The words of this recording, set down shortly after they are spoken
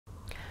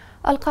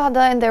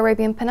Al-Qaeda in the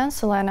Arabian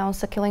Peninsula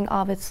announced the killing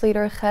of its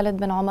leader Khaled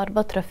bin Omar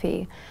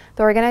Batarfi.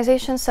 The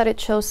organization said it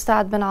chose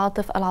Saad bin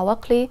Atif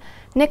al-Awaqli,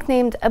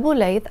 nicknamed Abu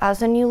Layth, as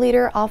the new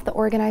leader of the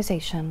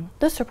organization.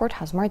 This report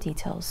has more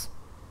details.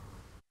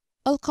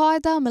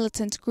 Al-Qaeda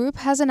militant group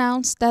has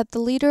announced that the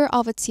leader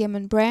of its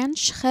Yemen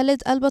branch,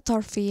 Khaled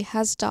al-Batarfi,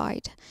 has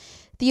died.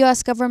 The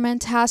U.S.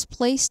 government has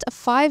placed a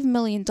 $5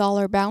 million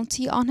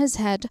bounty on his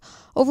head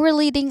over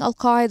leading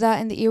Al-Qaeda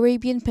in the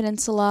Arabian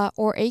Peninsula,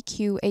 or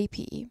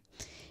AQAP.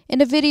 In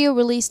a video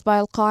released by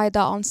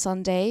Al-Qaeda on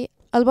Sunday,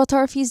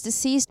 al-Batarfi's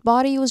deceased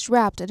body was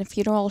wrapped in a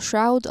funeral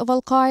shroud of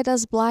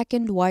Al-Qaeda's black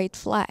and white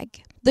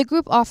flag. The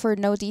group offered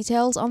no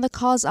details on the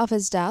cause of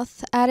his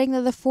death, adding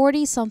that the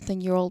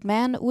 40-something-year-old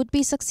man would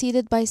be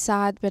succeeded by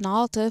Saad bin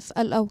Atif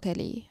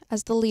al-Awaqli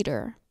as the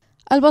leader.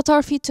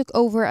 Al-Batarfi took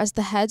over as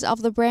the head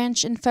of the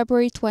branch in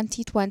February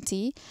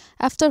 2020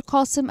 after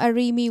Qasim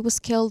Arimi was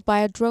killed by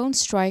a drone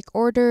strike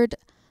ordered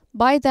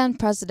by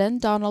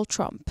then-President Donald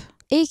Trump.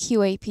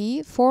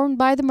 AQAP, formed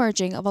by the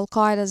merging of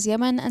Al-Qaeda's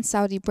Yemen and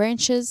Saudi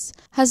branches,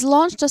 has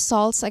launched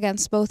assaults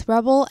against both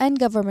rebel and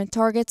government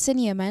targets in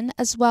Yemen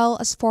as well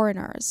as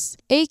foreigners.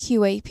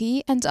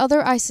 AQAP and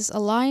other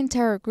ISIS-aligned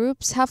terror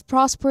groups have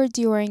prospered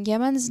during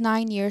Yemen's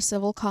 9-year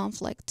civil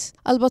conflict.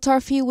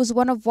 Al-Batarfi was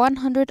one of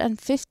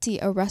 150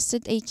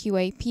 arrested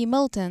AQAP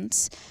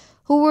militants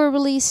who were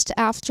released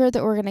after the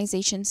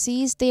organization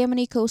seized the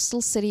Yemeni coastal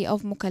city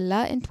of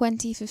Mukalla in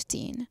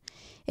 2015.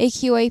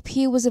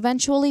 AQAP was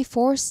eventually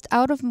forced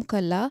out of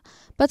Mukalla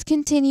but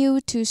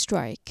continued to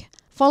strike.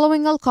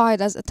 Following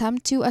Al-Qaeda's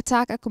attempt to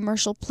attack a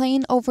commercial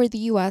plane over the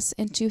U.S.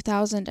 in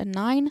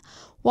 2009,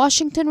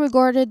 Washington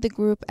regarded the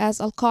group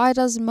as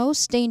Al-Qaeda's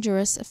most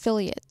dangerous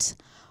affiliate.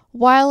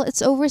 While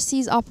its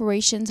overseas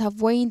operations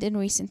have waned in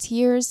recent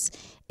years,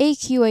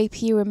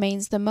 AQAP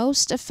remains the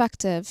most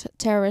effective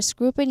terrorist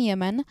group in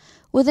Yemen,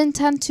 with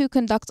intent to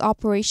conduct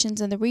operations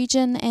in the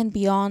region and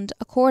beyond,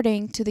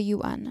 according to the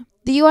UN.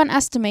 The UN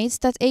estimates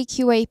that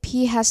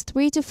AQAP has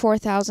 3,000 to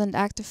 4,000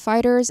 active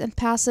fighters and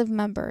passive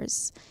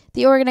members.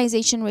 The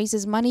organization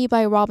raises money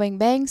by robbing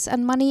banks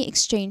and money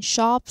exchange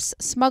shops,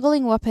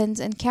 smuggling weapons,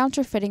 and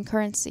counterfeiting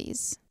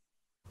currencies.